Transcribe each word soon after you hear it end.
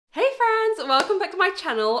welcome back to my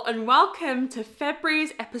channel and welcome to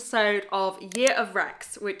February's episode of Year of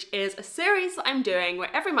Recs, which is a series that I'm doing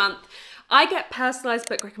where every month I get personalised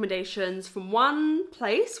book recommendations from one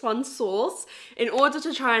place, one source, in order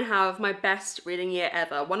to try and have my best reading year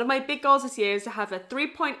ever. One of my big goals this year is to have a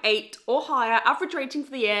 3.8 or higher average rating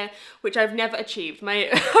for the year, which I've never achieved. My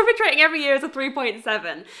average rating every year is a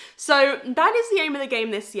 3.7. So that is the aim of the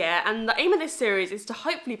game this year, and the aim of this series is to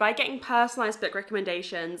hopefully, by getting personalised book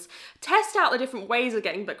recommendations, test out the different ways of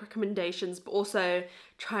getting book recommendations, but also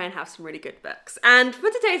try and have some really good books. And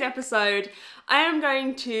for today's episode, I am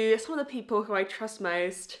going to some of the people who I trust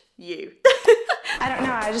most, you. I don't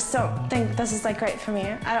know, I just don't think this is like great for me.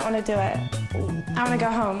 I don't want to do it. I want to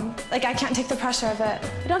go home. Like, I can't take the pressure of it.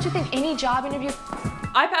 But don't you think any job interview...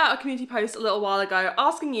 I put out a community post a little while ago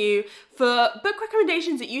asking you for book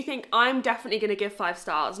recommendations that you think I'm definitely going to give 5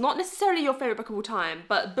 stars. Not necessarily your favourite book of all time,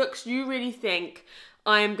 but books you really think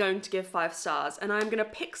I'm going to give 5 stars. And I'm going to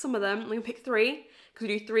pick some of them. I'm going to pick 3. Because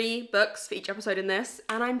we do 3 books for each episode in this,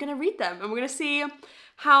 and I'm gonna read them, and we're gonna see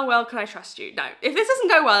how well can I trust you. No, if this doesn't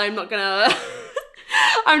go well, I'm not gonna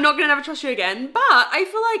never trust you again, but I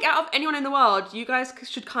feel like out of anyone in the world, you guys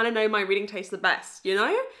should kind of know my reading taste the best, you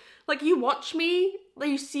know? Like, you watch me, like,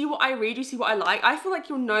 you see what I read, you see what I like. I feel like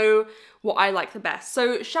you'll know what I like the best.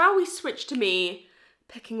 So shall we switch to me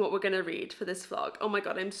picking what we're gonna read for this vlog? Oh my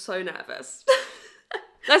god, I'm so nervous.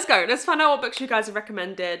 Let's go, let's find out what books you guys have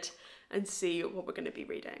recommended and see what we're going to be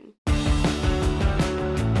reading.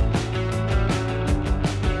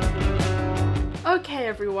 Okay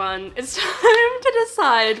everyone, it's time to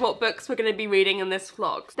decide what books we're going to be reading in this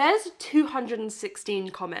vlog. There's 216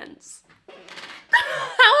 comments.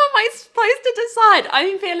 How am I supposed to decide?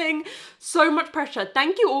 I'm feeling so much pressure.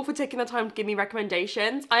 Thank you all for taking the time to give me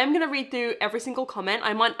recommendations. I am going to read through every single comment.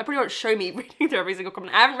 I probably won't show me reading through every single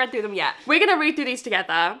comment. I haven't read through them yet. We're going to read through these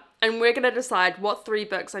together and we're going to decide what 3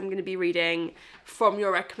 books I'm going to be reading from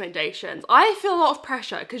your recommendations. I feel a lot of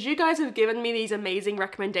pressure because you guys have given me these amazing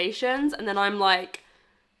recommendations and then I'm like,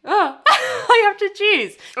 oh, I have to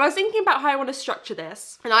choose. I was thinking about how I want to structure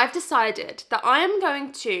this, and I've decided that I am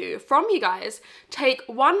going to, from you guys, take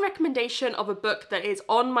 1 recommendation of a book that is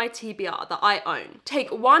on my TBR that I own. Take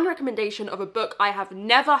 1 recommendation of a book I have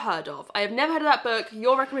never heard of. I have never heard of that book.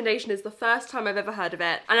 Your recommendation is the first time I've ever heard of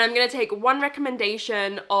it. And I'm going to take 1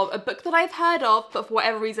 recommendation of a book that I've heard of, but for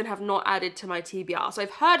whatever reason have not added to my TBR. So I've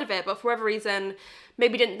heard of it, but for whatever reason,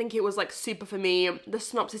 maybe didn't think it was like super for me. The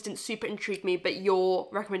synopsis didn't super intrigue me, but your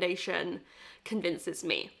recommendation convinces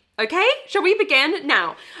me. Okay, shall we begin?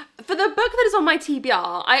 Now, for the book that is on my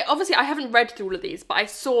TBR, I haven't read through all of these, but I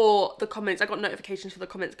saw the comments, I got notifications for the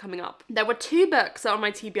comments coming up. There were 2 books that are on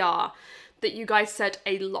my TBR that you guys said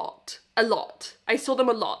a lot. I saw them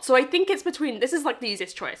a lot. So I think it's between, this is like the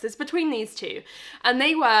easiest choice. It's between these 2. And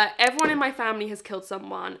they were Everyone in My Family Has Killed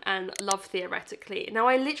Someone and Love Theoretically. Now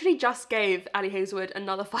I literally just gave Ali Hazelwood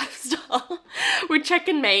another 5 star with Check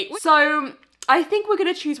and Mate. So I think we're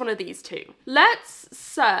gonna choose one of these 2. Let's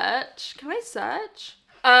search. Can I search?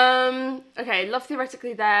 Okay, Love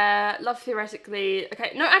Theoretically there, Love Theoretically,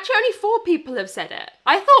 okay, no, actually only 4 people have said it.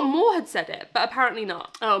 I thought more had said it, but apparently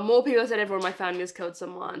not. Oh, more people have said Everyone in My Family Has Killed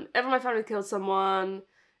Someone. Everyone in My Family Has Killed Someone.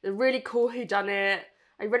 They're really cool whodunit.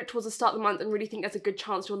 I read it towards the start of the month and really think there's a good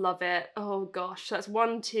chance you'll love it. Oh gosh, that's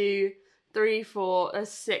 1, 2, 3, 4, there's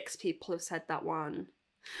 6 people have said that one.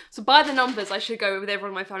 So by the numbers, I should go with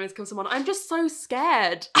Everyone in My Family Has Killed Someone. I'm just so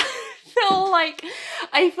scared.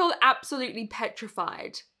 I feel absolutely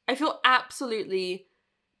petrified. I feel absolutely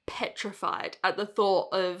petrified at the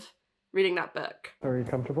thought of reading that book. Are you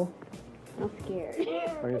comfortable? I'm scared.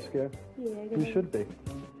 Are you scared? Yeah. You should be.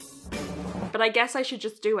 But I guess I should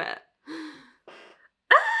just do it.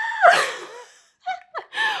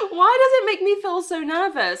 Why does it make me feel so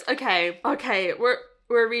nervous? Okay,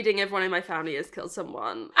 we're reading Everyone in My Family Has Killed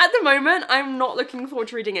Someone. At the moment, I'm not looking forward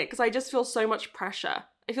to reading it because I just feel so much pressure.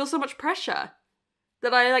 I feel so much pressure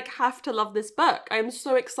that I like have to love this book. I'm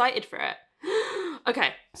so excited for it.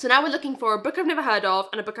 Okay, so now we're looking for a book I've never heard of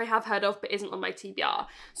and a book I have heard of but isn't on my TBR.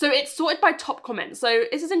 So it's sorted by top comments. So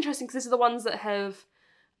this is interesting because this are the ones that have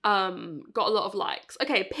got a lot of likes.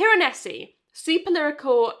 Okay, Piranesi. Super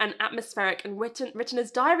lyrical and atmospheric and written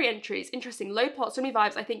as diary entries. Interesting, low plot, so many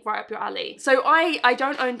vibes, I think right up your alley. So I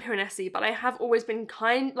don't own Piranesi, but I have always been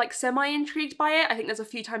semi-intrigued by it. I think there's a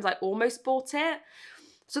few times I almost bought it.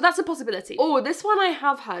 So that's a possibility. Oh, this one I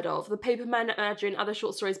have heard of, The Paperman and Other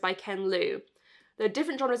Short Stories by Ken Liu. There are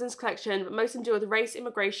different genres in this collection, but most of them deal with race,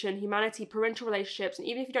 immigration, humanity, parental relationships, and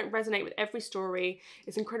even if you don't resonate with every story,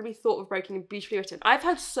 it's incredibly thought-provoking and beautifully written. I've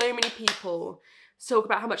heard so many people talk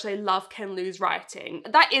about how much they love Ken Liu's writing.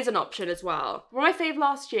 That is an option as well. One of my fave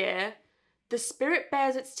last year The Spirit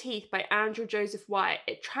Bares Its Teeth by Andrew Joseph White.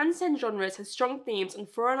 It transcends genres, has strong themes, and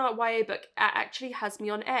for an YA book, it actually has me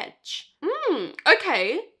on edge.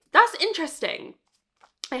 Okay, that's interesting.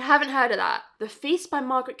 I haven't heard of that. The Feast by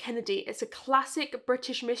Margaret Kennedy. It's a classic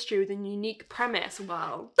British mystery with a unique premise.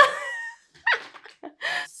 Wow.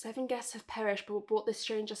 7 guests have perished but brought this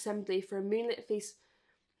strange assembly for a moonlit feast.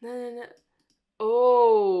 No.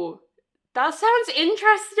 Oh, that sounds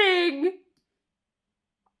interesting.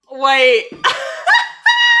 Wait. Am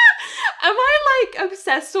I like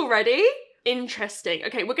obsessed already? Interesting.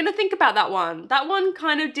 Okay, we're gonna think about that one. That one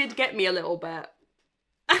kind of did get me a little bit.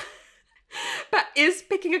 But is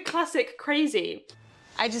picking a classic crazy?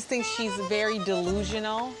 I just think she's very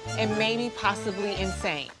delusional and maybe possibly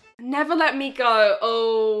insane. Never Let Me Go.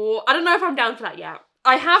 Oh, I don't know if I'm down for that yet.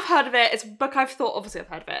 I have heard of it. It's a book obviously I've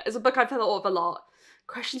heard of it. It's a book I've thought of a lot.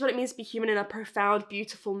 Questions what it means to be human in a profound,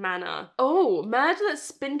 beautiful manner. Oh, Murder at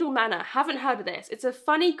Spindle Manor. Haven't heard of this. It's a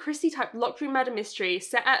funny, Christie-type locked room murder mystery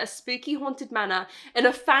set at a spooky, haunted manor in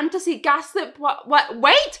a fantasy gaslit...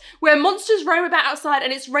 Wait! Where monsters roam about outside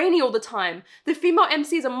and it's rainy all the time. The female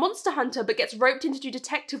MC is a monster hunter but gets roped in to do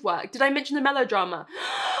detective work. Did I mention the melodrama?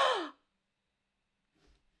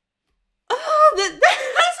 Oh, this is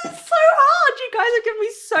so hard! You guys have given me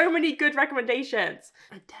so many good recommendations.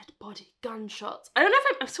 A dead body, gunshots. I don't know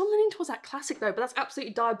if I'm still leaning towards that classic though, but that's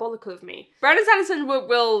absolutely diabolical of me. Brandon Sanderson,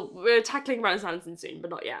 we're tackling Brandon Sanderson soon, but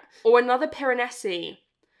not yet. Or Another Piranesi.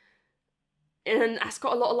 And that's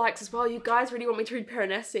got a lot of likes as well. You guys really want me to read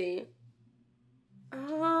Piranesi.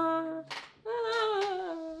 Oh,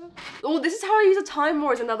 This Is How I Use a Time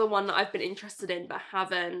War is another one that I've been interested in, but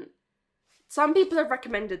haven't. Some people have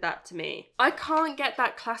recommended that to me. I can't get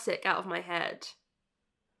that classic out of my head.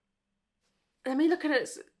 Let me look at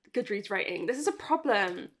its Goodreads rating. This is a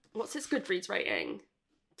problem. What's its Goodreads rating?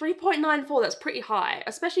 3.94, that's pretty high,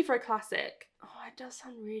 especially for a classic. Oh, it does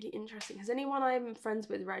sound really interesting. Has anyone I'm friends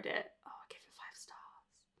with read it? Oh, I'll give it 5 stars.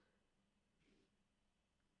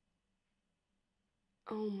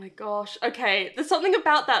 Oh my gosh. Okay, there's something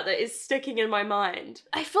about that is sticking in my mind.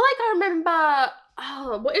 I feel like I remember...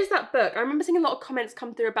 Oh, what is that book? I remember seeing a lot of comments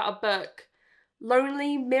come through about a book.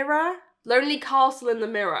 Lonely Mirror? Lonely Castle in the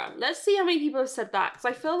Mirror. Let's see how many people have said that, because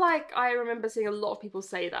I feel like I remember seeing a lot of people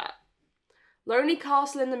say that. Lonely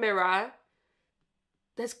Castle in the Mirror.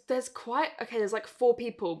 There's quite... Okay, there's like 4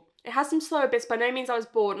 people. It has some slower bits, by no means I was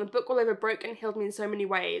bored, and the book all over broke and healed me in so many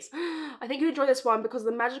ways. I think you enjoy this one because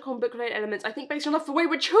of the magical and book-related elements. I think based on the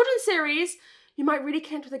Wayward Children series, you might really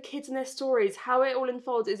connect with the kids and their stories. How it all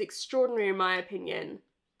unfolds is extraordinary in my opinion.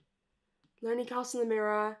 Lonely Castle in the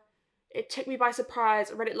Mirror. It took me by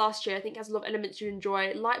surprise. I read it last year. I think it has a lot of elements you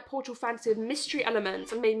enjoy. Light portal fantasy with mystery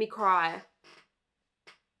elements and made me cry.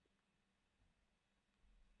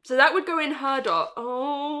 So that would go in her dot.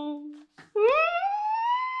 Oh.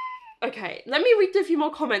 Okay, let me read a few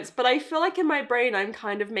more comments, but I feel like in my brain I'm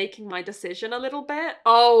kind of making my decision a little bit.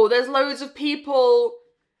 Oh, there's loads of people.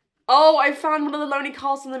 Oh, I found one of the Lonely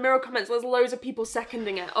Castle in the Mirror comments. There's loads of people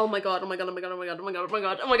seconding it. Oh my god, oh my god, oh my god, oh my god, oh my god, oh my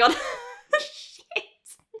god, oh my god.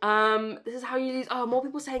 Shit. This is how you lose... Oh, more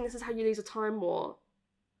people saying this is how you lose a time war.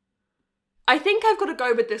 I think I've got to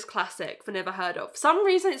go with this classic for Never Heard Of. For some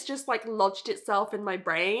reason it's just like lodged itself in my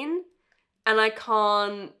brain and I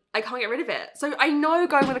can't get rid of it. So I know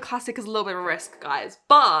going with a classic is a little bit of a risk, guys,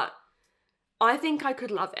 but I think I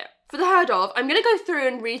could love it. For the Heard Of, I'm gonna go through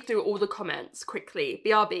and read through all the comments quickly,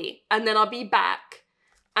 BRB, and then I'll be back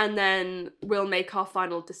and then we'll make our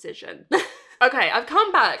final decision. Okay, I've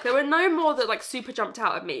come back. There were no more that like super jumped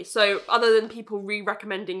out at me. So other than people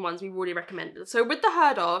re-recommending ones we've already recommended. So with the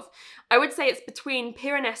Heard Of, I would say it's between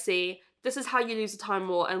Piranesi, This Is How You Lose a Time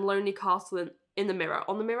War, and Lonely Castle in the Mirror.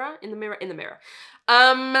 On the Mirror? In the Mirror? In the Mirror.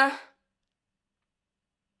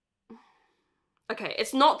 Okay,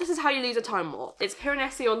 it's not This Is How You Lose a Time War. It's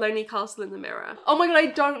Piranesi or Lonely Castle in the Mirror. Oh my god, I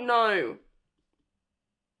don't know.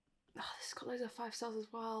 Oh, this has got loads of 5 stars as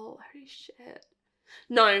well. Holy shit.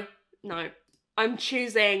 No. I'm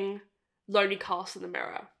choosing Lonely Castle in the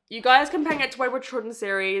Mirror. You guys comparing it to Wayward Children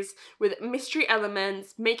series with mystery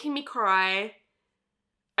elements, making me cry.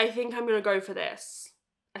 I think I'm gonna go for this.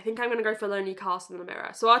 I think I'm gonna go for Lonely Castle in the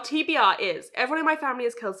Mirror. So our TBR is, everyone in my family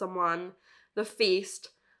has killed someone, The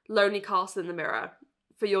Feast, Lonely Castle in the Mirror,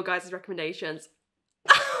 for your guys' recommendations.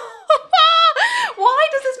 Why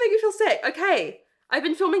does this make me feel sick? Okay. I've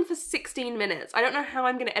been filming for 16 minutes. I don't know how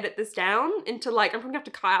I'm gonna edit this down into like, I'm probably gonna have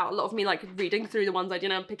to cut out a lot of me like reading through the ones I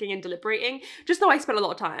didn't, picking and deliberating. Just know I spent a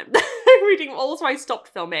lot of time reading, also I stopped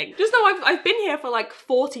filming. Just know I've been here for like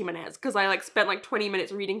 40 minutes because I like spent like 20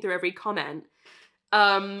 minutes reading through every comment.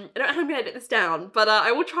 I don't know how I'm gonna edit this down, but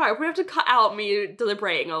I will try. We have to cut out me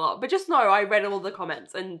deliberating a lot, but just know I read all the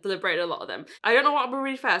comments and deliberated a lot of them. I don't know what I'm gonna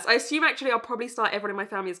read first. I assume actually I'll probably start Everyone in My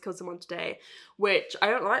Family Has Killed Someone Today, which I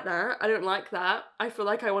don't like that. I don't like that. I feel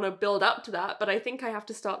like I want to build up to that, but I think I have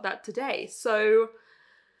to start that today. So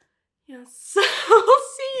yes, I'll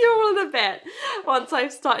see you all in a bit once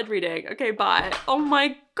I've started reading. Okay, bye. Oh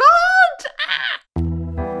my god! Ah!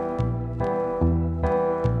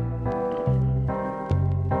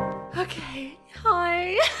 Okay,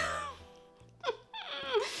 hi.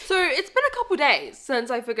 So it's been a couple days since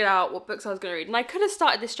I figured out what books I was gonna read, and I could have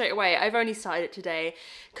started this straight away. I've only started it today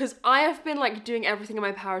because I have been like doing everything in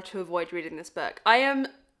my power to avoid reading this book. I am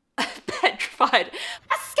petrified.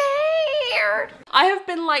 I'm scared. I have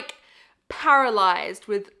been like paralyzed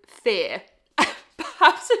with fear.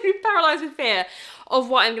 Absolutely paralyzed with fear of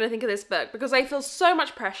what I'm gonna think of this book, because I feel so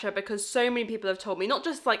much pressure because so many people have told me, not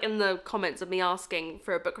just like in the comments of me asking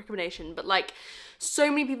for a book recommendation, but like so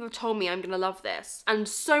many people have told me I'm gonna love this, and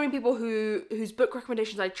so many people whose book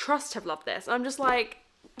recommendations I trust have loved this, and I'm just like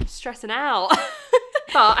stressing out.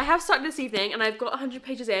 But I have started this evening and I've got 100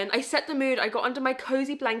 pages in. I set the mood, I got under my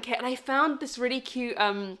cozy blanket, and I found this really cute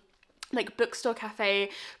like bookstore cafe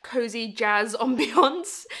cozy jazz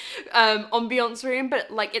ambiance room,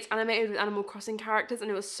 but like it's animated with Animal Crossing characters,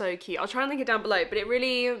 and it was so cute. I'll try and link it down below, but it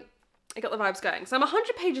got the vibes going. So I'm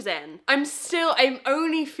 100 pages in. I'm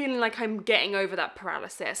only feeling like I'm getting over that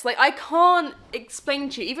paralysis. Like I can't explain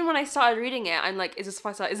to you, even when I started reading it, I'm like, is this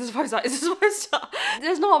 5 star? Is this 5 star? Is this 5 star?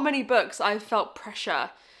 There's not many books I've felt pressure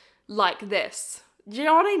like this. Do you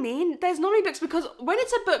know what I mean? There's not many books, because when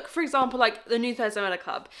it's a book, for example, like the new Thursday Murder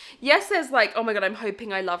Club, yes, there's like, oh my god, I'm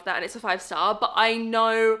hoping I love that and it's a 5 star, but I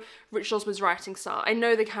know Rich Osman's writing style. I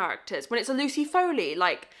know the characters. When it's a Lucy Foley,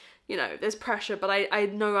 like, you know, there's pressure, but I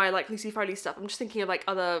know I like Lucy Foley stuff. I'm just thinking of like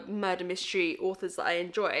other murder mystery authors that I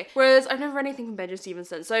enjoy. Whereas I've never read anything from Benjamin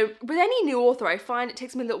Stevenson. So with any new author, I find it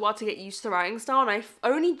takes me a little while to get used to the writing style, and I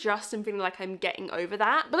only just am feeling like I'm getting over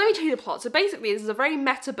that. But let me tell you the plot. So basically this is a very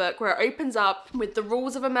meta book where it opens up with the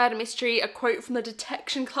rules of a murder mystery, a quote from the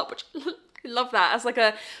Detection Club, which I love that, as like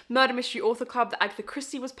a murder mystery author club that Agatha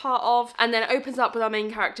Christie was part of. And then it opens up with our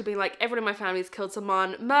main character being like, everyone in my family has killed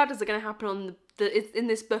someone, murders are gonna happen on in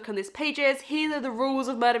this book on these pages, here are the rules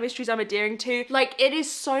of murder mysteries I'm adhering to. Like, it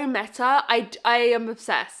is so meta. I am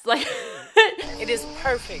obsessed. Like It is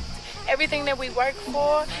perfect. Everything that we work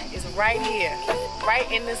for is right here,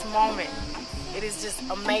 right in this moment. It is just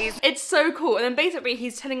amazing. It's so cool. And then basically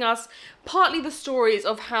he's telling us partly the stories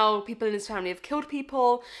of how people in his family have killed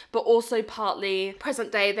people, but also partly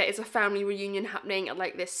present day there is a family reunion happening at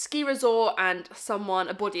like this ski resort, and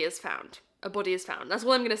a body is found. A body is found. That's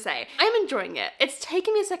all I'm gonna say. I'm enjoying it. It's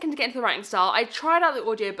taken me a second to get into the writing style. I tried out the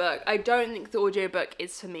audiobook. I don't think the audiobook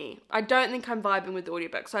is for me. I don't think I'm vibing with the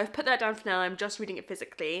audiobook, so I've put that down for now. I'm just reading it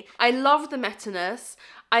physically. I love the meta-ness.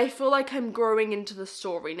 I feel like I'm growing into the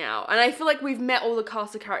story now, and I feel like we've met all the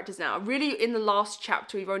cast of characters now. Really, in the last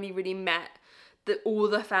chapter, we've only really met all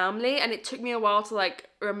the family, and it took me a while to like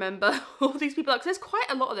remember all these people, because there's quite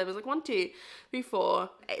a lot of them. There's like 1, 2, 3, 4,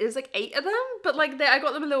 there's like 8 of them, but like I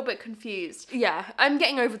got them a little bit confused. Yeah, I'm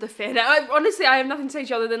getting over the fear now. Honestly, I have nothing to say to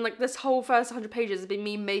you other than like this whole first 100 pages has been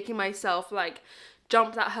me making myself like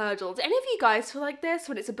jump that hurdle. Do any of you guys feel like this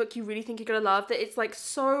when it's a book you really think you're gonna love, that it's like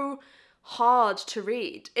so hard to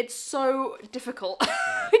read? It's so difficult.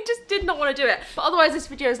 I just did not want to do it, but otherwise this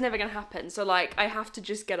video is never gonna happen, so like I have to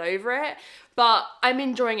just get over it. But I'm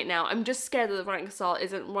enjoying it now. I'm just scared that the writing style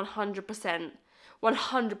isn't 100%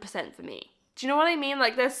 for me. Do you know what I mean?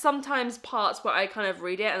 Like there's sometimes parts where I kind of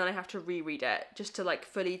read it and then I have to reread it just to like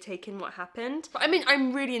fully take in what happened. But I mean,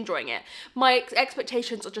 I'm really enjoying it. My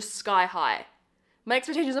expectations are just sky high. My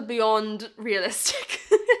expectations are beyond realistic.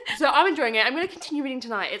 So I'm enjoying it. I'm going to continue reading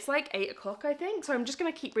tonight. It's like 8 o'clock, I think. So I'm just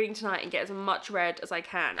going to keep reading tonight and get as much read as I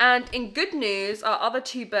can. And in good news, our other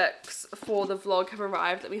 2 books for the vlog have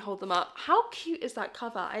arrived. Let me hold them up. How cute is that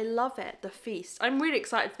cover? I love it. The Feast. I'm really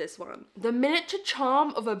excited for this one. The Miniature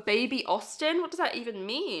Charm of a Baby Austen. What does that even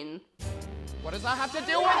mean? What does that have to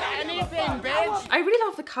do with anything, bitch? I really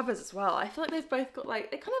love the covers as well. I feel like they've both got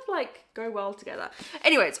like, they kind of like go well together.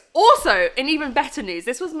 Anyways, also in even better news,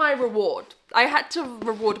 this was my reward. I had to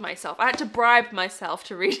reward myself. I had to bribe myself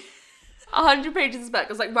to read 100 pages of this book. I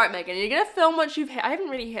was like, right, Megan, you're gonna film once you've hit, I haven't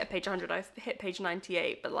really hit page 100, I've hit page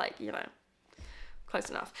 98, but like, you know,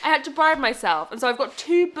 close enough. I had to bribe myself, and so I've got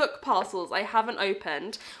 2 book parcels I haven't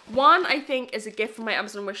opened. One, I think, is a gift from my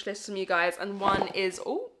Amazon wish list from you guys, and one is,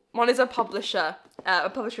 one is a publisher A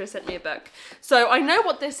publisher sent me a book. So I know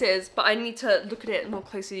what this is, but I need to look at it more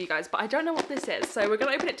closely with you guys, but I don't know what this is. So we're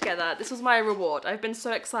gonna open it together. This was my reward. I've been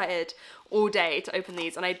so excited all day to open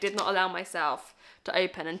these, and I did not allow myself to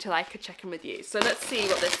open until I could check in with you. So let's see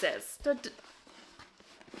what this is.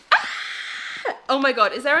 Oh my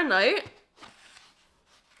god, is there a note?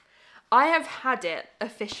 I have had it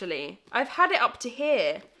officially. I've had it up to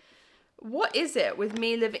here. What is it with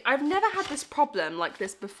me living? I've never had this problem like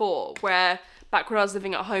this before, where back when I was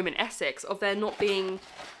living at home in Essex, of there not being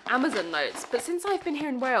Amazon notes. But since I've been here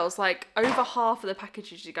in Wales, like over half of the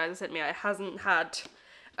packages you guys have sent me, it hasn't had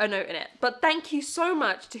a note in it. But thank you so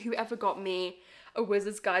much to whoever got me A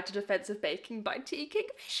Wizard's Guide to Defensive Baking by T.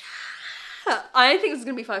 Kingfisher. I think this is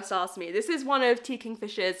gonna be 5 stars to me. This is one of T.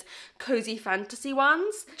 Kingfisher's cozy fantasy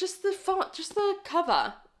ones. Just the font, just the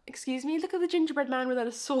cover. Excuse me, look at the gingerbread man without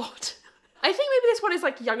a sword. I think maybe this one is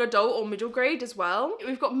like young adult or middle grade as well.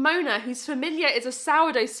 We've got Mona, whose familiar is a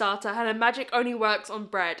sourdough starter and her magic only works on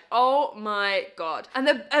bread. Oh my god. And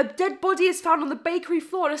a dead body is found on the bakery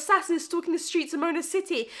floor. An assassin is stalking the streets of Mona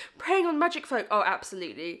City, preying on magic folk. Oh,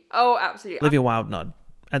 absolutely. Oh, absolutely. Olivia Wilde nod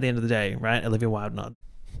at the end of the day, right? Olivia Wilde nod.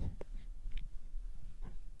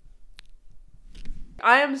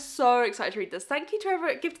 I am so excited to read this. Thank you to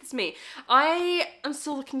whoever gifted this me. I am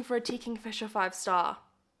still looking for a T. Kingfisher 5 star.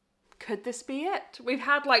 Could this be it? We've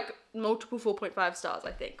had like multiple 4.5 stars, I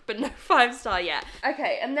think, but no 5 star yet.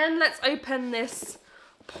 Okay, and then let's open this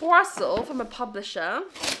parcel from a publisher.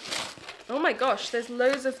 Oh my gosh, there's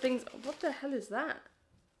loads of things. What the hell is that?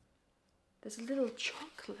 There's a little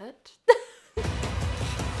chocolate.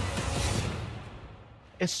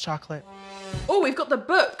 It's chocolate. Oh, we've got the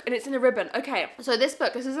book and it's in a ribbon. Okay, so this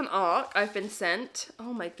book, this is an arc I've been sent.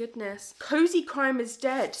 Oh my goodness. Cozy Crime is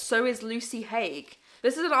Dead, so is Lucy Haig.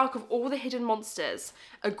 This is an arc of all the hidden monsters,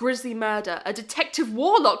 a grisly murder, a detective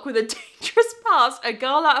warlock with a dangerous past, a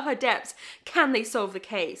girl out of her depths. Can they solve the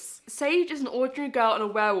case? Sage is an ordinary girl and a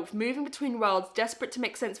werewolf moving between worlds, desperate to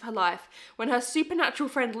make sense of her life. When her supernatural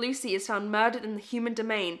friend Lucy is found murdered in the human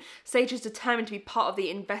domain, Sage is determined to be part of the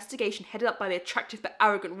investigation headed up by the attractive but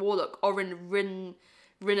arrogant warlock Orin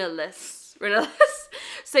Rinnelis.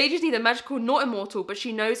 Sage is neither magical nor immortal, but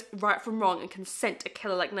she knows right from wrong and can scent a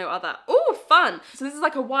killer like no other. Oh, fun! So this is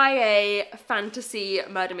like a YA fantasy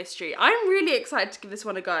murder mystery. I'm really excited to give this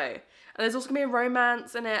one a go. And there's also gonna be a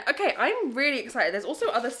romance in it. Okay, I'm really excited. There's also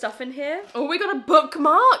other stuff in here. Oh, we got a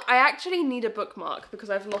bookmark! I actually need a bookmark because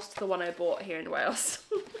I've lost the one I bought here in Wales.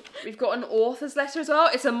 We've got an author's letter as well.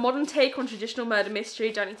 It's a modern take on traditional murder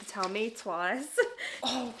mystery. Don't need to tell me twice.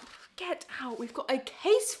 Oh. Get out, we've got a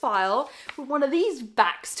case file with one of these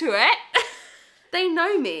backs to it. They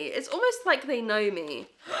know me. It's almost like they know me.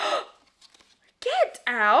 Get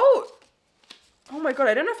out. Oh my god,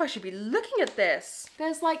 I don't know if I should be looking at this.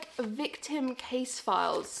 There's like victim case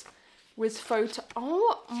files with photo.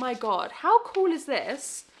 Oh my god, how cool is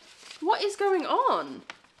this? What is going on?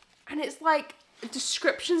 And it's like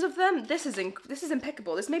descriptions of them. This is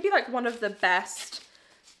impeccable. This may be like one of the best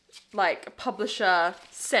like publisher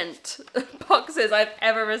sent boxes I've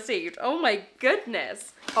ever received. Oh my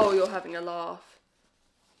goodness. Oh, you're having a laugh.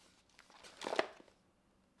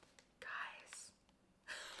 Guys.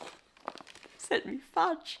 Sent me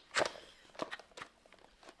fudge.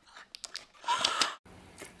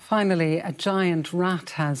 Finally, a giant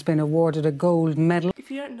rat has been awarded a gold medal. If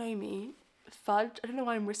you don't know me, fudge, I don't know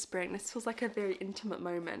why I'm whispering. This feels like a very intimate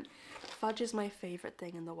moment. Fudge is my favourite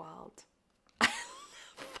thing in the world.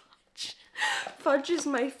 Fudge is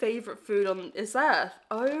my favourite food on this earth.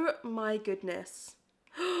 Oh my goodness.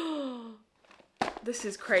 This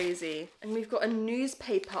is crazy. And we've got a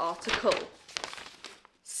newspaper article.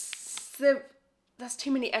 So, that's too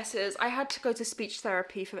many S's. I had to go to speech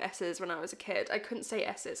therapy for S's when I was a kid. I couldn't say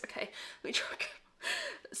S's. Okay, let me try again.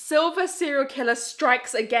 Silver serial killer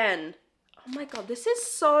strikes again. Oh my god, this is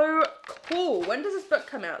so cool. When does this book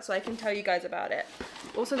come out so I can tell you guys about it?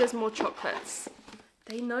 Also, there's more chocolates.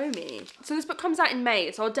 They know me. So this book comes out in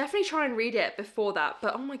May, so I'll definitely try and read it before that.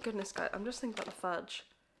 But oh my goodness, guys, I'm just thinking about the fudge.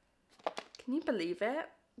 Can you believe it?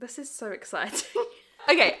 This is so exciting.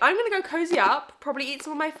 Okay, I'm gonna go cozy up, probably eat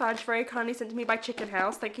some of my fudge, very kindly sent to me by Chicken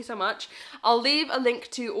House. Thank you so much. I'll leave a link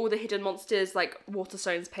to all the Hidden Monsters, like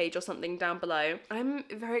Waterstones page or something down below. I'm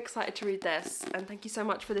very excited to read this, and thank you so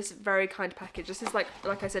much for this very kind package. This is like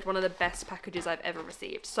I said, one of the best packages I've ever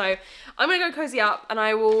received. So I'm gonna go cozy up, and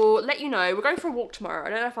I will let you know. We're going for a walk tomorrow. I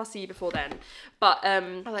don't know if I'll see you before then, but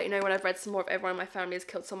I'll let you know when I've read some more of Everyone in My Family Has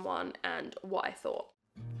Killed Someone and what I thought.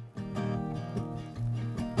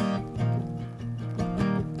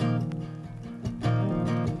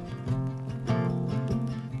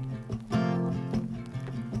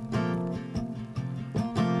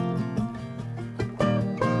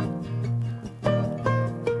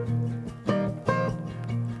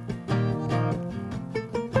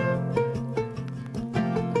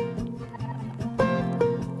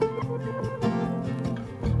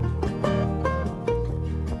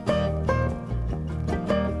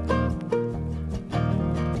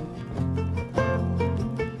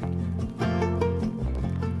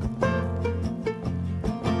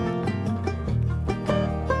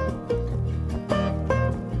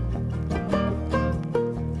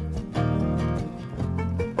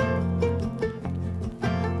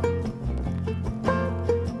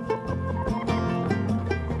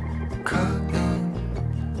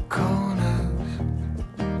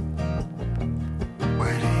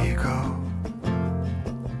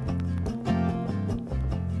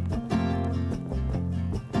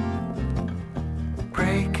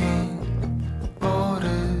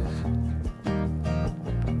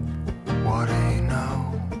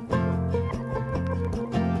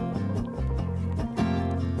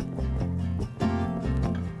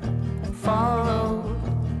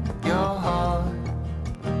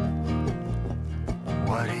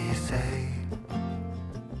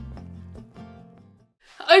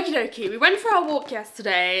 Okie dokie, we went for our walk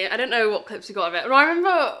yesterday. I don't know what clips we got of it. And I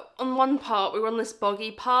remember on one part, we were on this boggy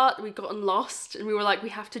part, we'd gotten lost, and we were like, we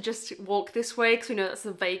have to just walk this way because we know that's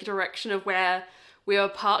the vague direction of where we were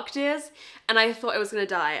parked is. And I thought I was gonna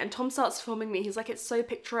die. And Tom starts filming me. He's like, it's so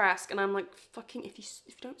picturesque. And I'm like, fucking, if you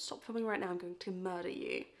don't stop filming right now, I'm going to murder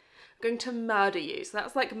you. I'm going to murder you. So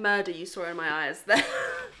that's like murder you saw in my eyes there.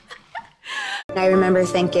 I remember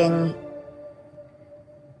thinking,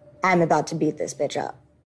 I'm about to beat this bitch up.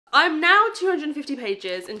 I'm now 250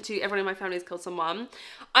 pages into Everyone in My Family Has Killed Someone.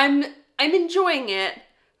 I'm enjoying it,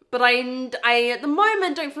 but I at the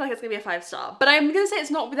moment don't feel like it's gonna be a 5-star. But I'm gonna say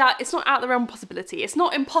it's not out the realm of possibility. It's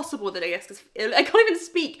not impossible that I guess, 'cause I can't even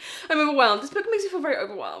speak. I'm overwhelmed. This book makes me feel very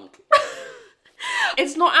overwhelmed.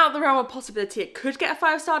 It's not out of the realm of possibility. It could get a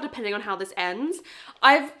 5-star depending on how this ends.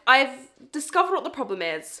 I've discovered what the problem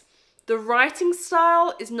is. The writing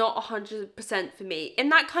style is not 100% for me. In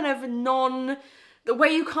that kind of the way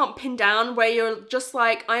you can't pin down, where you're just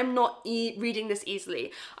like, I'm not reading this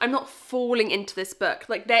easily. I'm not falling into this book.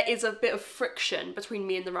 Like, there is a bit of friction between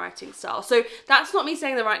me and the writing style. So that's not me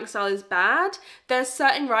saying the writing style is bad. There's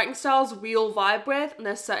certain writing styles we all vibe with, and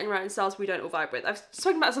there's certain writing styles we don't all vibe with. I've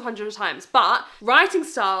spoken about this 100 times, but writing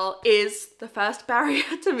style is the first barrier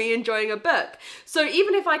to me enjoying a book. So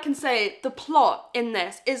even if I can say the plot in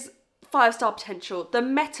this is 5-star potential, the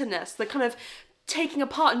meta-ness, the kind of taking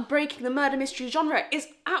apart and breaking the murder mystery genre is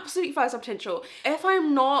absolutely 5-star potential. If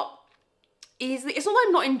I'm not easily, it's not that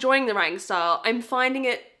I'm not enjoying the writing style, I'm finding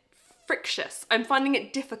it frictious. I'm finding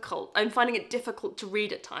it difficult. I'm finding it difficult to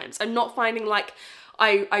read at times. I'm not finding like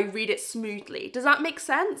I read it smoothly. Does that make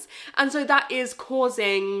sense? And so that is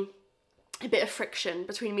causing a bit of friction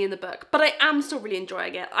between me and the book, but I am still really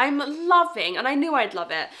enjoying it. I'm loving, and I knew I'd love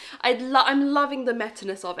it, I'm loving the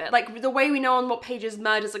meta-ness of it. Like, the way we know on what pages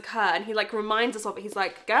murders occur, and he like reminds us of it. He's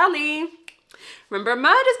like, girlie, remember a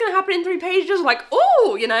murder's gonna happen in 3 pages? Like,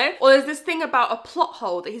 oh, you know? Or there's this thing about a plot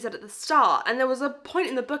hole that he said at the start, and there was a point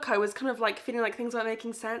in the book I was kind of like feeling like things weren't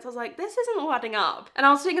making sense. I was like, this isn't all adding up. And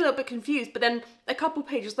I was feeling a little bit confused, but then a couple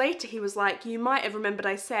pages later he was like, you might have remembered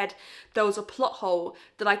I said there was a plot hole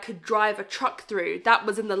that I could drive a truck through. That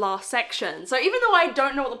was in the last section. So even though I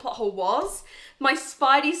don't know what the plot hole was, my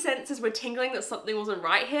spidey senses were tingling that something wasn't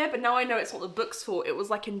right here, but now I know it's not the book's fault. It was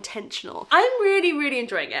like intentional. I'm really, really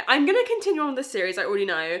enjoying it. I'm gonna continue on with this series, I already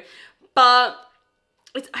know, but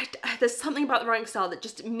there's something about the writing style that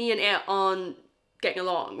just me and it aren't getting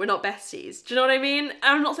along. We're not besties. Do you know what I mean?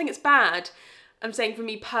 I'm not saying it's bad. I'm saying for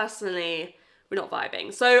me personally, we're not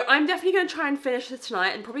vibing. So I'm definitely gonna try and finish this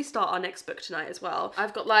tonight and probably start our next book tonight as well.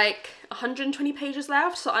 I've got like 120 pages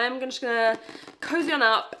left, so I am just gonna cozy on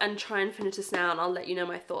up and try and finish this now, and I'll let you know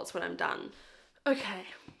my thoughts when I'm done. Okay,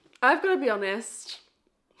 I've gotta be honest.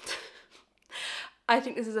 I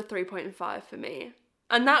think this is a 3.5 for me.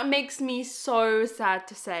 And that makes me so sad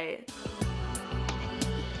to say.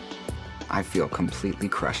 I feel completely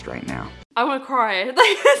crushed right now. I wanna cry. Like,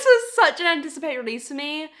 this was such an anticipated release for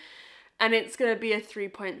me, and it's gonna be a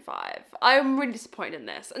 3.5. I'm really disappointed in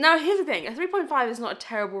this. Now here's the thing, a 3.5 is not a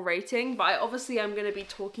terrible rating, but obviously I'm gonna be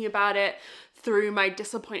talking about it through my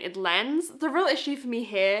disappointed lens. The real issue for me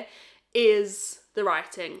here is the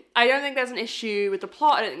writing. I don't think there's an issue with the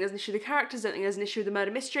plot, I don't think there's an issue with the characters, I don't think there's an issue with the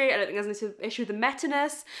murder mystery, I don't think there's an issue with the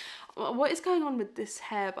meta-ness. What is going on with this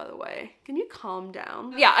hair, by the way? Can you calm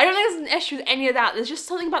down? Yeah, I don't think there's an issue with any of that. There's just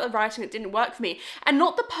something about the writing that didn't work for me. And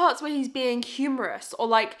not the parts where he's being humorous or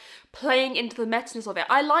like playing into the meta-ness of it.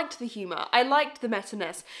 I liked the humor. I liked the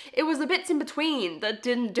meta-ness. It was the bits in between that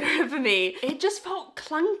didn't do it for me. It just felt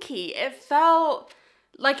clunky. It felt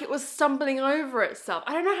like it was stumbling over itself.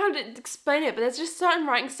 I don't know how to explain it, but there's just certain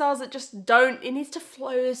writing styles that just don't, it needs to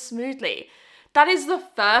flow smoothly. That is the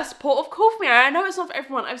first port of call for me. I know it's not for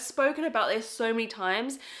everyone. I've spoken about this so many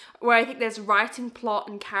times where I think there's writing, plot,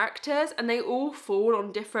 and characters, and they all fall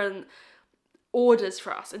on different orders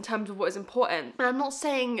for us in terms of what is important. And I'm not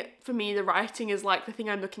saying for me the writing is like the thing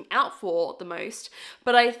I'm looking out for the most,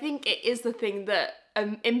 but I think it is the thing that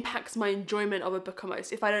impacts my enjoyment of a book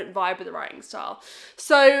almost if I don't vibe with the writing style.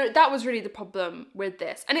 So that was really the problem with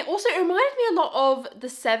this. And it also reminded me a lot of The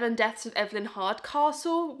 7 Deaths of Evelyn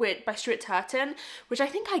Hardcastle by Stuart Turton, which I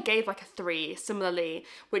think I gave like a 3 similarly,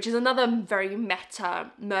 which is another very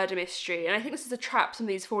meta murder mystery. And I think this is a trap some of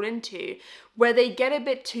these fall into, where they get a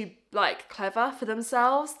bit too like clever for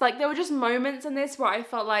themselves. Like there were just moments in this where I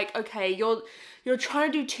felt like, okay, you're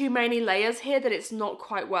trying to do too many layers here that it's not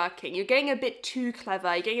quite working. You're getting a bit too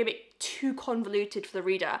clever, you're getting a bit too convoluted for the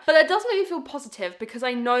reader. But that does make me feel positive because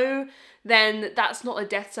I know then that's not a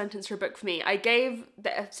death sentence for a book for me. I gave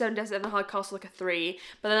The 7 Deaths of Evelyn Hardcastle like a 3,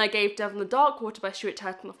 but then I gave Devil in the Dark Water by Stuart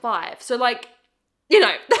Turton a 5. So like, you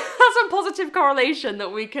know, that's a positive correlation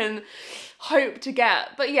that we can hope to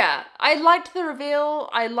get. But yeah, I liked the reveal.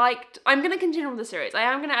 I'm going to continue with the series. I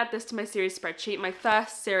am going to add this to my series spreadsheet, my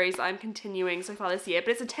first series I'm continuing so far this year,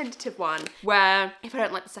 but it's a tentative one where if I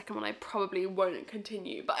don't like the second one, I probably won't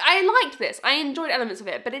continue. But I liked this. I enjoyed elements of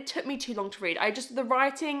it, but it took me too long to read. The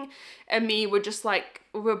writing and me were just like,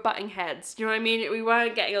 we were butting heads. Do you know what I mean? We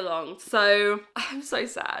weren't getting along. So I'm so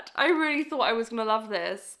sad. I really thought I was going to love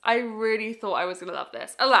this.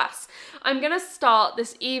 Alas, I'm going to start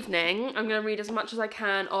this evening. I'm going to read as much as I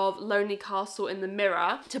can of Lonely Castle in the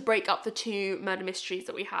Mirror to break up the two murder mysteries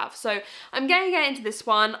that we have. So I'm going to get into this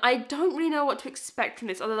one. I don't really know what to expect from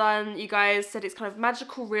this other than you guys said it's kind of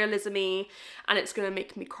magical realism-y and it's going to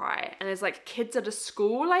make me cry. And there's like kids at a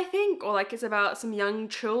school, I think, or like it's about some young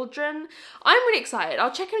children. I'm really excited.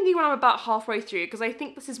 I'll check in with you when I'm about halfway through because I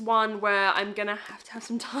think this is one where I'm going to have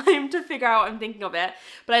some time to figure out what I'm thinking of it.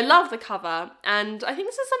 But I love the cover and I think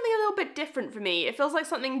this is something a little bit different for me. It feels like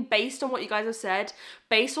something based on what you guys have said,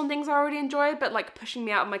 based on things I already enjoy, but like pushing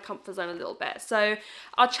me out of my comfort zone a little bit. So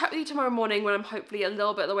I'll chat with you tomorrow morning when I'm hopefully a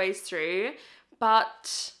little bit of the ways through,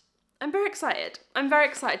 but I'm very excited. I'm very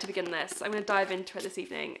excited to begin this. I'm going to dive into it this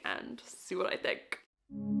evening and see what I think.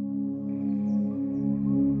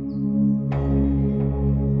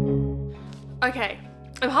 Okay,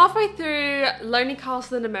 I'm halfway through Lonely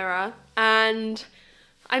Castle in the Mirror and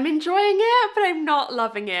I'm enjoying it, but I'm not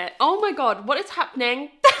loving it. Oh my god, what is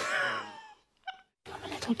happening? I'm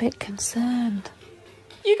a little bit concerned.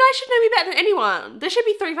 You guys should know me better than anyone. This should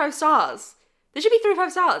be 3-5 stars. This should be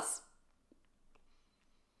 3-5 stars.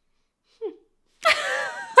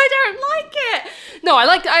 I don't like it. No, I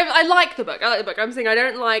like the book. I like the book. I'm saying I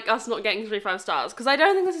don't like us not getting 3-5 stars because I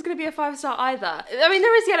don't think this is going to be a 5-star either. I mean,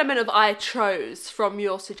 there is the element of I chose from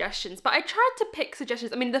your suggestions, but I tried to pick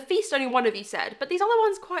suggestions. I mean, The Feast only one of you said, but these other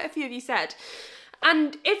ones quite a few of you said.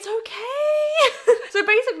 And it's okay. So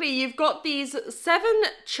basically you've got these 7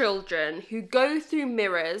 children who go through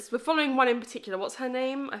mirrors. We're following one in particular. What's her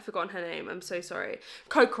name? I've forgotten her name. I'm so sorry.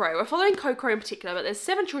 Kokoro. We're following Kokoro in particular, but there's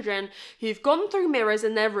 7 children who've gone through mirrors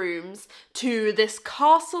in their rooms to this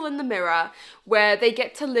castle in the mirror where they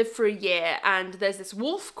get to live for a year. And there's this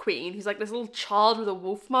wolf queen who's like this little child with a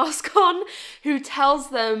wolf mask on who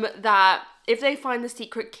tells them that if they find the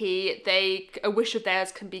secret key, a wish of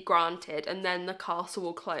theirs can be granted and then the castle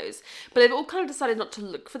will close. But they've all kind of decided not to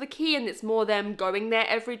look for the key and it's more them going there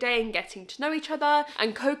every day and getting to know each other.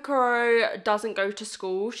 And Kokoro doesn't go to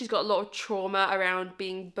school. She's got a lot of trauma around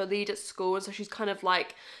being bullied at school. And so she's kind of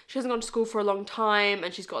like, she hasn't gone to school for a long time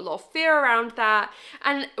and she's got a lot of fear around that.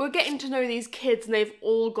 And we're getting to know these kids and they've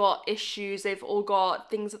all got issues. They've all got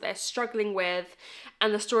things that they're struggling with.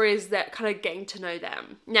 And the story is that kind of getting to know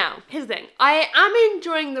them. Now, here's the thing. I am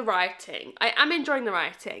enjoying the writing.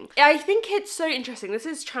 I think it's so interesting. This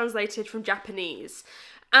is translated from Japanese.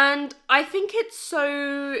 And I think it's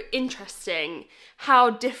so interesting how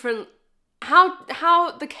different,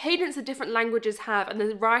 how the cadence of different languages have and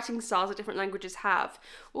the writing styles of different languages have.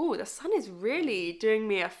 Ooh, the sun is really doing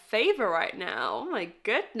me a favor right now. Oh my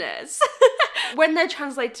goodness. When they're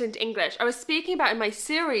translated into English, I was speaking about in my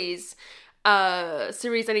series I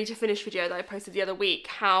Need to Finish video that I posted the other week,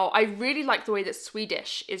 how I really like the way that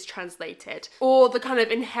Swedish is translated, or the kind of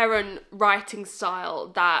inherent writing style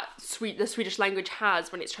that the Swedish language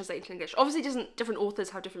has when it's translated to English. Obviously different authors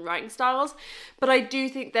have different writing styles, but I do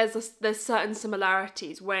think there's certain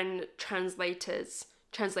similarities when translators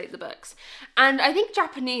translate the books. And I think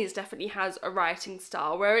Japanese definitely has a writing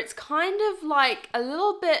style where it's kind of like a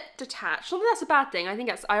little bit detached. Not that that's a bad thing.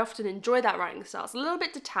 I often enjoy that writing style. It's a little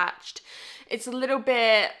bit detached. It's a little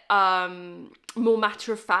bit more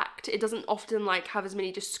matter of fact. It doesn't often like have as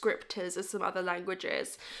many descriptors as some other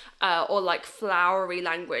languages or like flowery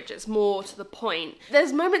language. It's more to the point.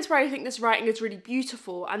 There's moments where I think this writing is really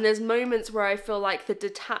beautiful and there's moments where I feel like the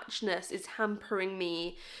detachedness is hampering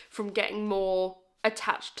me from getting more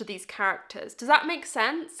attached to these characters. Does that make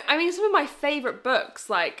sense? I mean, some of my favourite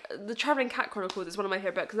books, like The Travelling Cat Chronicles is one of my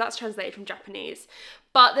favourite books, that's translated from Japanese.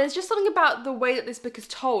 But there's just something about the way that this book is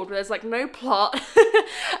told where there's like no plot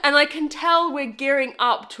and I can tell we're gearing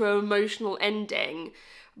up to an emotional ending,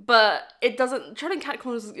 but it doesn't. Travelling Cat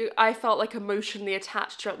Chronicles, I felt like emotionally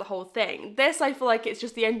attached throughout the whole thing. This, I feel like it's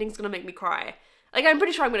just the ending's gonna make me cry. Like, I'm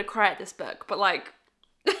pretty sure I'm gonna cry at this book, but like,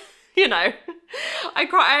 you know,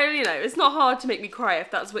 it's not hard to make me cry if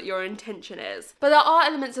that's what your intention is. But there are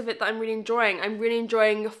elements of it that I'm really enjoying. I'm really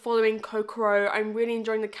enjoying following Kokoro. I'm really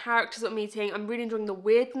enjoying the characters we're meeting. I'm really enjoying the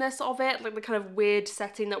weirdness of it, like the kind of weird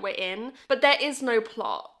setting that we're in. But there is no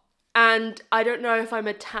plot. And I don't know if I'm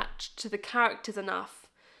attached to the characters enough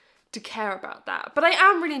to care about that. But I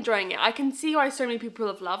am really enjoying it. I can see why so many people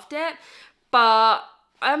have loved it, but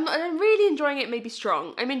I'm really enjoying it, maybe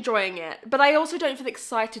strong. I'm enjoying it, but I also don't feel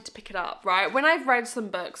excited to pick it up, right? When I've read some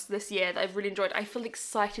books this year that I've really enjoyed, I feel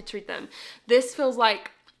excited to read them. This feels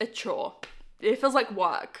like a chore. It feels like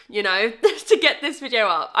work, you know, to get this video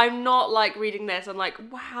up. I'm not like reading this, I'm like,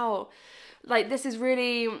 wow, like this is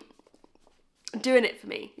really doing it for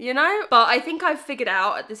me, you know? But I think I've figured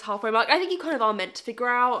out at this halfway mark, I think you kind of are meant to figure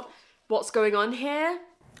out what's going on here.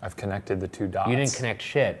 I've connected the two dots. You didn't connect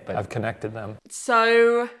shit, but I've connected them.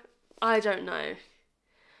 So, I don't know.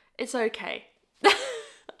 It's okay.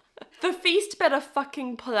 The Feast better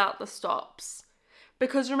fucking pull out the stops.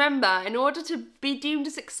 Because remember, in order to be deemed a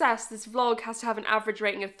success, this vlog has to have an average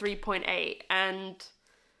rating of 3.8, and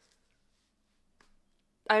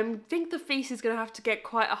I think The Feast is going to have to get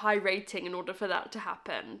quite a high rating in order for that to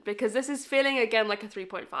happen, because this is feeling again like a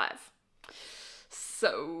 3.5.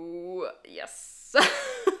 So, yes.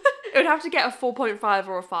 It would have to get a 4.5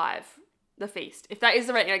 or a 5, The Feast. If that is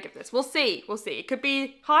the rating I give this. We'll see. We'll see. It could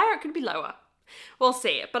be higher, it could be lower. We'll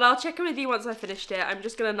see. But I'll check in with you once I've finished it. I'm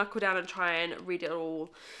just going to knuckle down and try and read it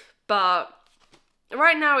all. But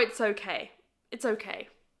right now, it's okay. It's okay.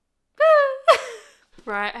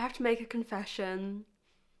 Right, I have to make a confession.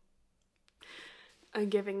 I'm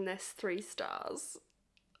giving this 3 stars.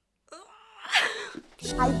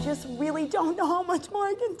 I just really don't know how much more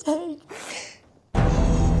I can take.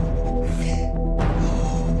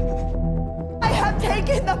 I have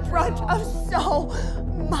taken the brunt of so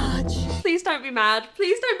much. Please don't be mad.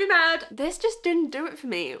 Please don't be mad. This just didn't do it for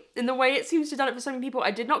me in the way it seems to have done it for so many people.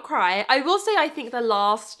 I did not cry. I will say I think the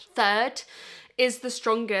last third is the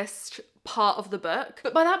strongest part of the book,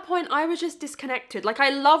 but by that point I was just disconnected. Like, I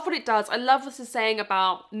love what it does. I love what it's saying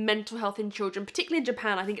about mental health in children, particularly in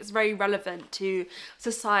Japan. I think it's very relevant to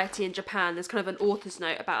society in Japan. There's kind of an author's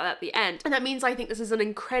note about that at the end, and that means I think this is an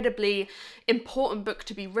incredibly important book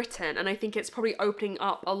to be written, and I think it's probably opening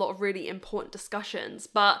up a lot of really important discussions.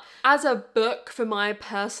 But as a book, for my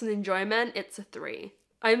personal enjoyment, it's a 3.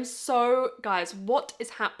 I'm so, guys, what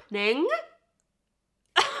is happening?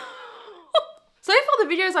 So far,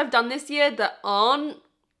 the videos I've done this year that aren't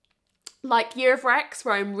like Year of Rex,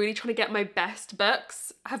 where I'm really trying to get my best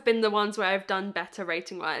books, have been the ones where I've done better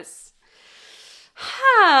rating-wise.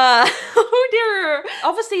 Oh dear.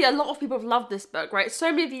 Obviously, a lot of people have loved this book, right?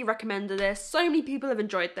 So many of you recommended this. So many people have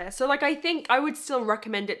enjoyed this. So like, I think I would still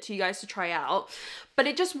recommend it to you guys to try out. But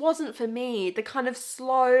it just wasn't for me. The kind of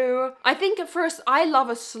slow... I think at first, I love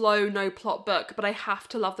a slow, no-plot book, but I have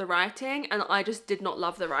to love the writing, and I just did not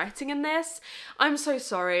love the writing in this. I'm so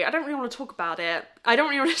sorry. I don't really want to talk about it.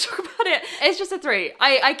 It's just a 3.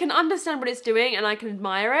 I can understand what it's doing, and I can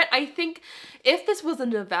admire it. I think if this was a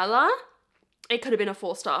novella, it could have been a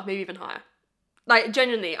 4-star, maybe even higher. Like,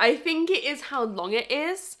 genuinely, I think it is how long it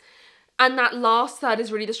is. And that last third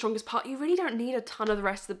is really the strongest part. You really don't need a ton of the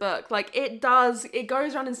rest of the book. Like, it goes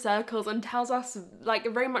around in circles and tells us like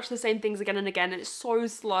very much the same things again and again, and it's so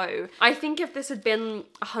slow. I think if this had been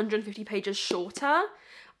 150 pages shorter,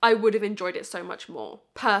 I would have enjoyed it so much more.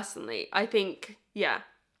 Personally, I think, yeah.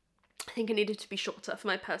 I think it needed to be shorter for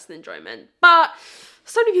my personal enjoyment. But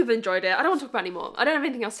so many people enjoyed it. I don't want to talk about it anymore. I don't have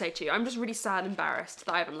anything else to say to you. I'm just really sad and embarrassed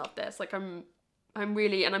that I haven't loved this. Like, I'm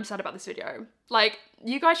really, and I'm sad about this video. Like,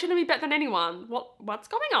 you guys shouldn't be better than anyone. What's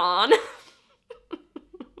going on?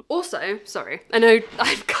 Also, sorry, I know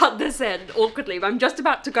I've cut this in awkwardly, but I'm just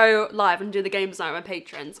about to go live and do the games night with my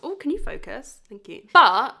patrons. Oh, can you focus? Thank you.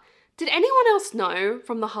 But did anyone else know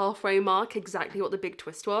from the halfway mark exactly what the big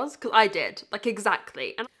twist was? Because I did, like,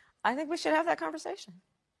 exactly. And I think we should have that conversation.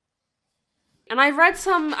 And I read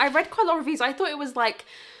quite a lot of reviews. I thought it was like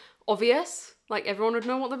obvious, like everyone would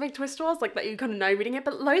know what the big twist was, like that you kind of know reading it,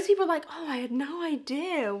 but loads of people were like, oh, I had no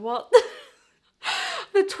idea what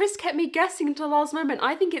the twist kept me guessing until the last moment.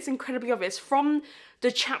 I think it's incredibly obvious from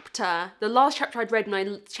the last chapter I'd read when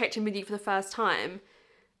I checked in with you for the first time.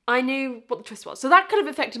 I knew what the twist was. So that could have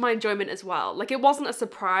affected my enjoyment as well. Like, it wasn't a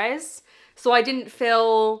surprise, so I didn't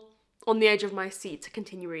feel on the edge of my seat to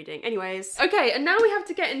continue reading. Anyways, okay, and now we have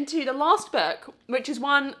to get into the last book, which is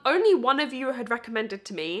one only one of you had recommended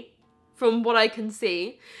to me, from what I can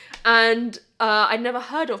see, and I'd never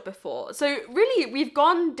heard of before. So really, we've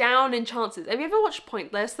gone down in chances. Have you ever watched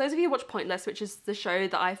Pointless? Those of you who watch Pointless, which is the show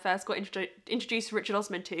that I first got introduced Richard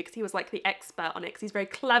Osman to, because he was like the expert on it, because he's very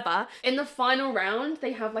clever. In the final round,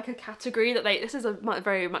 they have like a category that this is a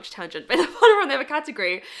very much tangent, but in the final round they have a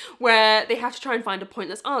category where they have to try and find a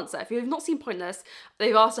pointless answer. If you've not seen Pointless,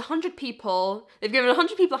 they've asked 100 people, they've given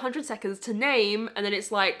 100 people 100 seconds to name, and then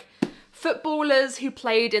it's like footballers who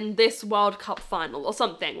played in this World Cup final or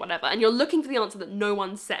something, whatever, and you're looking for the answer that no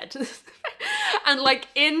one said. And like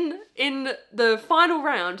in the final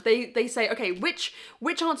round, they say, okay, which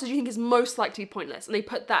answer do you think is most likely to be pointless? And they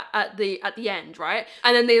put that at the end, right?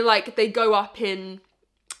 And then they go up in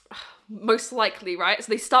most likely, right?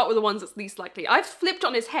 So they start with the ones that's least likely. I've flipped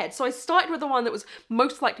on his head. So I started with the one that was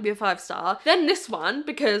most likely to be a 5-star. Then this one,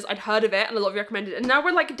 because I'd heard of it and a lot of you recommended it. And now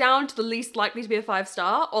we're like down to the least likely to be a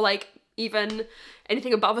 5-star, or like even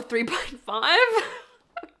anything above a 3.5.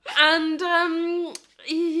 And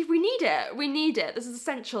we need it. We need it. This is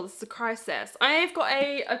essential. This is a crisis. I've got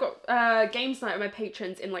games night with my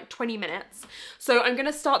patrons in like 20 minutes. So I'm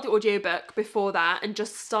gonna start the audiobook before that and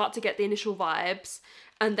just start to get the initial vibes,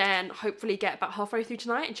 and then hopefully get about halfway through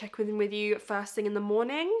tonight and check in with you first thing in the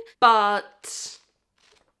morning. But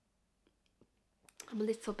I'm a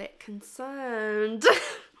little bit concerned.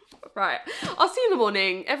 Right, I'll see you in the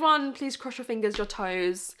morning. Everyone, please cross your fingers, your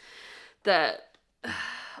toes, that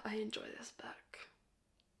I enjoy this book.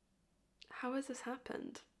 How has this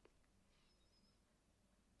happened?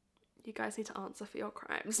 You guys need to answer for your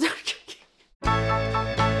crimes. No, I'm joking.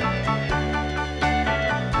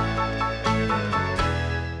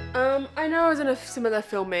 I know I was in a similar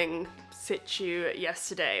filming situ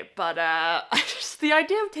yesterday, but the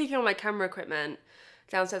idea of taking all my camera equipment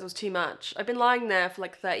downstairs was too much. I've been lying there for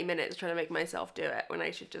like 30 minutes trying to make myself do it when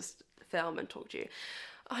I should just film and talk to you.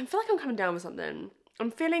 I feel like I'm coming down with something.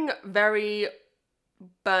 I'm feeling very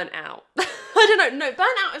burnt out. I don't know, no,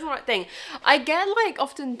 burnt out isn't the right thing. I get like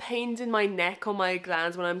often pains in my neck or my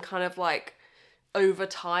glands when I'm kind of like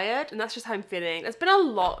overtired, and that's just how I'm feeling. There's been a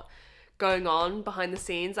lot going on behind the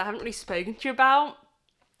scenes I haven't really spoken to you about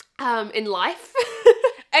in life.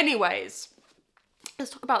 Anyways,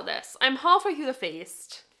 let's talk about this. I'm halfway through the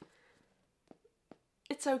feast.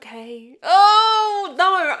 It's okay. Oh,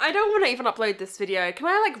 no, I don't want to even upload this video. Can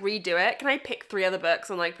I like redo it? Can I pick 3 other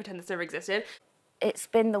books and like pretend this never existed? It's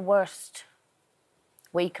been the worst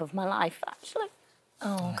week of my life, actually.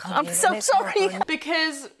 Oh, I'm so sorry.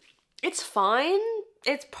 Because it's fine.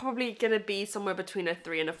 It's probably gonna be somewhere between a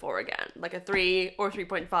 3 and a 4 again. Like a 3 or a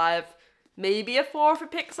 3.5, maybe a 4 if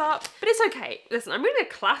it picks up. But it's okay. Listen, I'm reading a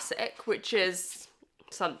classic, which is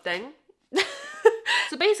something.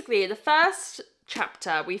 So basically, the first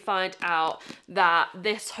chapter, we find out that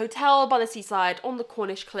this hotel by the seaside on the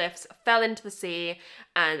Cornish cliffs fell into the sea,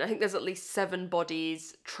 and I think there's at least 7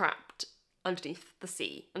 bodies trapped underneath the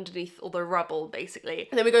sea, underneath all the rubble, basically.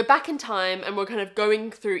 And then we go back in time and we're kind of going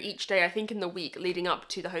through each day, I think in the week leading up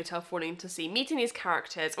to the hotel falling into the sea, meeting these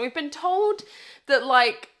characters. And we've been told that,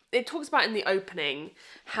 like, it talks about in the opening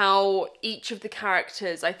how each of the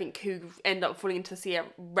characters, I think, who end up falling into the sea are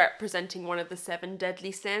representing one of the 7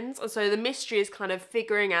 deadly sins. And so the mystery is kind of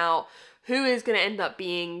figuring out who is going to end up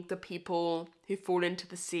being the people who fall into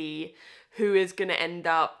the sea, who is going to end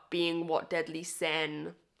up being what deadly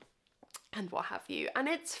sin, and what have you. And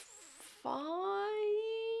it's fine.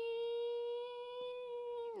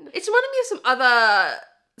 It's reminding me of some other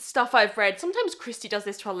stuff I've read. Sometimes Christie does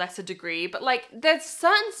this to a lesser degree, but like there's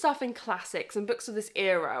certain stuff in classics and books of this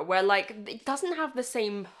era where like it doesn't have the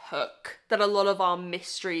same hook that a lot of our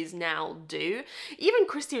mysteries now do. Even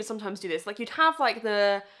Christie would sometimes do this. Like you'd have like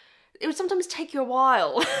it would sometimes take you a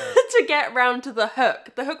while to get round to the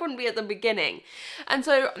hook. The hook wouldn't be at the beginning. And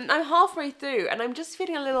so I'm halfway through and I'm just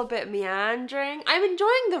feeling a little bit meandering. I'm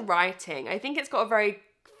enjoying the writing. I think it's got a very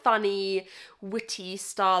funny, witty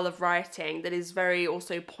style of writing that is very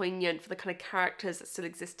also poignant for the kind of characters that still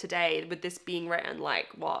exist today, with this being written like,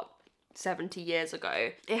 what, 70 years ago.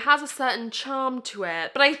 It has a certain charm to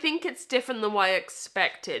it, but I think it's different than what I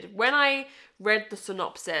expected. When I read the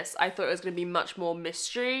synopsis, I thought it was going to be much more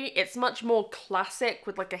mystery. It's much more classic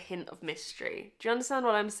with like a hint of mystery. Do you understand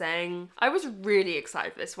what I'm saying? I was really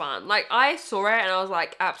excited for this one. Like I saw it and I was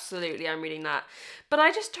like, absolutely, I'm reading that. But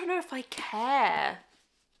I just don't know if I care.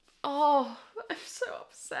 Oh, I'm so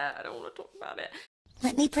upset. I don't want to talk about it.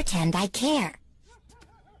 Let me pretend I care.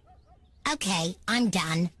 Okay, I'm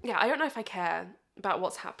done. Yeah, I don't know if I care about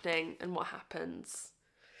what's happening and what happens.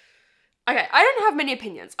 Okay, I don't have many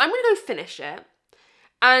opinions. I'm gonna go finish it.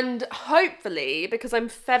 And hopefully, because I'm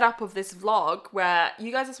fed up of this vlog where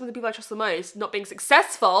you guys are some of the people I trust the most not being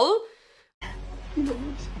successful,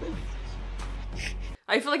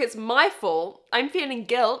 I feel like it's my fault. I'm feeling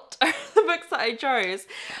guilt over the books that I chose.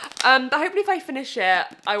 But hopefully if I finish it,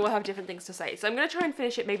 I will have different things to say. So I'm gonna try and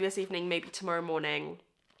finish it maybe this evening, maybe tomorrow morning.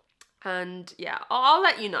 And yeah, I'll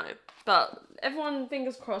let you know. But everyone,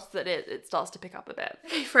 fingers crossed that it starts to pick up a bit.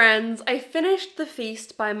 Okay, friends, I finished The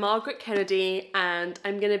Feast by Margaret Kennedy, and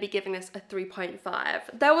I'm gonna be giving this a 3.5.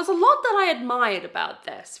 There was a lot that I admired about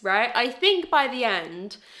this, right? I think by the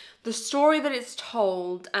end, the story that it's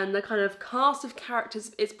told and the kind of cast of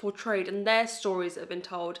characters it's portrayed and their stories that have been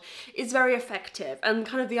told is very effective. And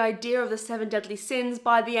kind of the idea of the 7 deadly sins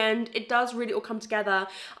by the end, it does really all come together.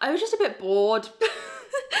 I was just a bit bored.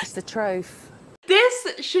 It's the truth. This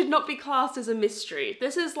should not be classed as a mystery.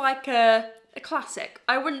 This is like a classic.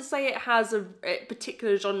 I wouldn't say it has a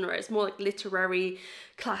particular genre. It's more like literary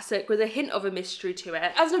classic with a hint of a mystery to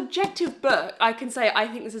it. As an objective book, I can say I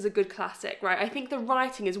think this is a good classic, right? I think the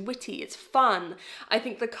writing is witty, it's fun. I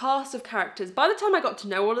think the cast of characters, by the time I got to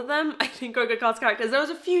know all of them, I think I got cast of characters. There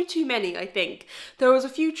was a few too many, I think. There was a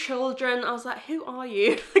few children, I was like, who are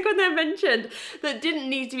you? Like when they're mentioned, that didn't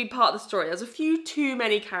need to be part of the story. There's a few too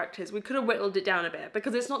many characters. We could have whittled it down a bit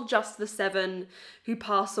because it's not just the 7 who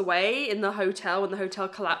pass away in the hotel when the hotel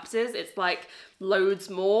collapses. It's like loads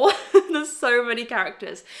more. There's so many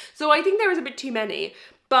characters. So I think there is a bit too many.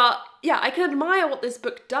 But yeah, I can admire what this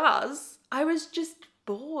book does. I was just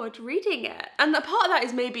bored reading it. And a part of that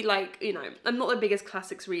is maybe like, you know, I'm not the biggest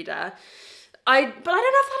classics reader. But I don't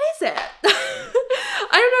know if that is it.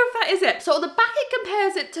 I don't know if that is it. So on the back it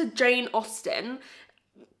compares it to Jane Austen.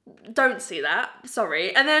 Don't see that,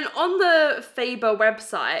 sorry. And then on the Faber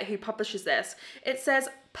website, who publishes this, it says,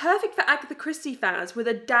 perfect for Agatha Christie fans with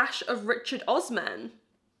a dash of Richard Osman.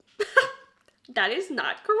 That is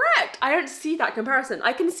not correct. I don't see that comparison.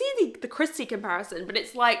 I can see the Christie comparison, but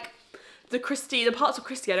it's like the parts of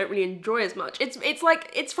Christie I don't really enjoy as much. It's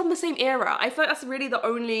like, it's from the same era. I feel like that's really the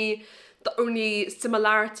only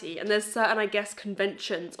similarity, and there's certain, I guess,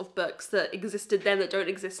 conventions of books that existed then that don't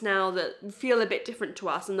exist now that feel a bit different to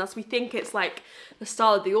us, and thus we think it's like the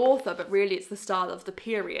style of the author, but really it's the style of the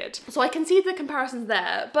period. So I can see the comparisons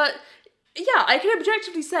there, but yeah, I can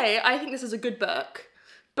objectively say I think this is a good book.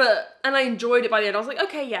 And I enjoyed it by the end. I was like,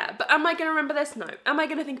 okay, yeah, but am I gonna remember this? No. Am I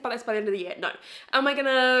gonna think about this by the end of the year? No. Am I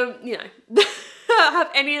gonna, you know, have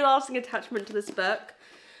any lasting attachment to this book?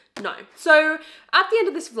 No. So at the end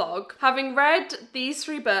of this vlog, having read these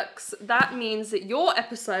 3 books, that means that your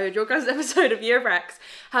guys' episode of Year of X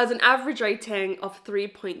has an average rating of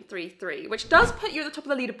 3.33, which does put you at the top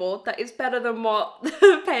of the leaderboard. That is better than what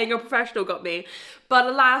paying a professional got me. But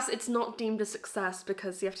alas, it's not deemed a success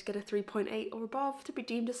because you have to get a 3.8 or above to be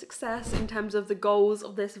deemed a success in terms of the goals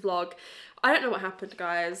of this vlog. I don't know what happened,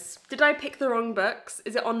 guys. Did I pick the wrong books?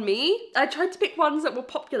 Is it on me? I tried to pick ones that were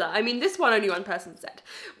popular. I mean, this one only one person said.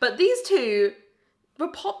 But these 2 were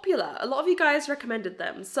popular. A lot of you guys recommended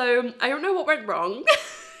them. So I don't know what went wrong.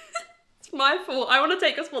 It's my fault. I want to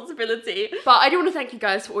take responsibility. But I do want to thank you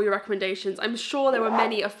guys for all your recommendations. I'm sure there were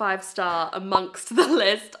many a 5-star amongst the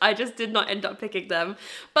list. I just did not end up picking them.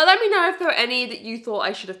 But let me know if there were any that you thought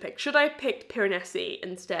I should have picked. Should I have picked Piranesi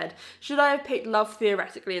instead? Should I have picked Love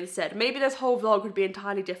Theoretically instead? Maybe this whole vlog would be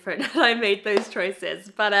entirely different if I made those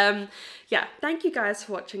choices. But yeah, thank you guys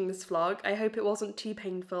for watching this vlog. I hope it wasn't too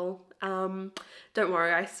painful. Don't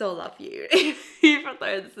worry, I still love you, even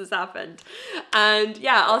though this has happened. And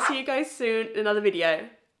yeah, I'll see you guys soon in another video.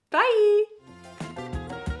 Bye!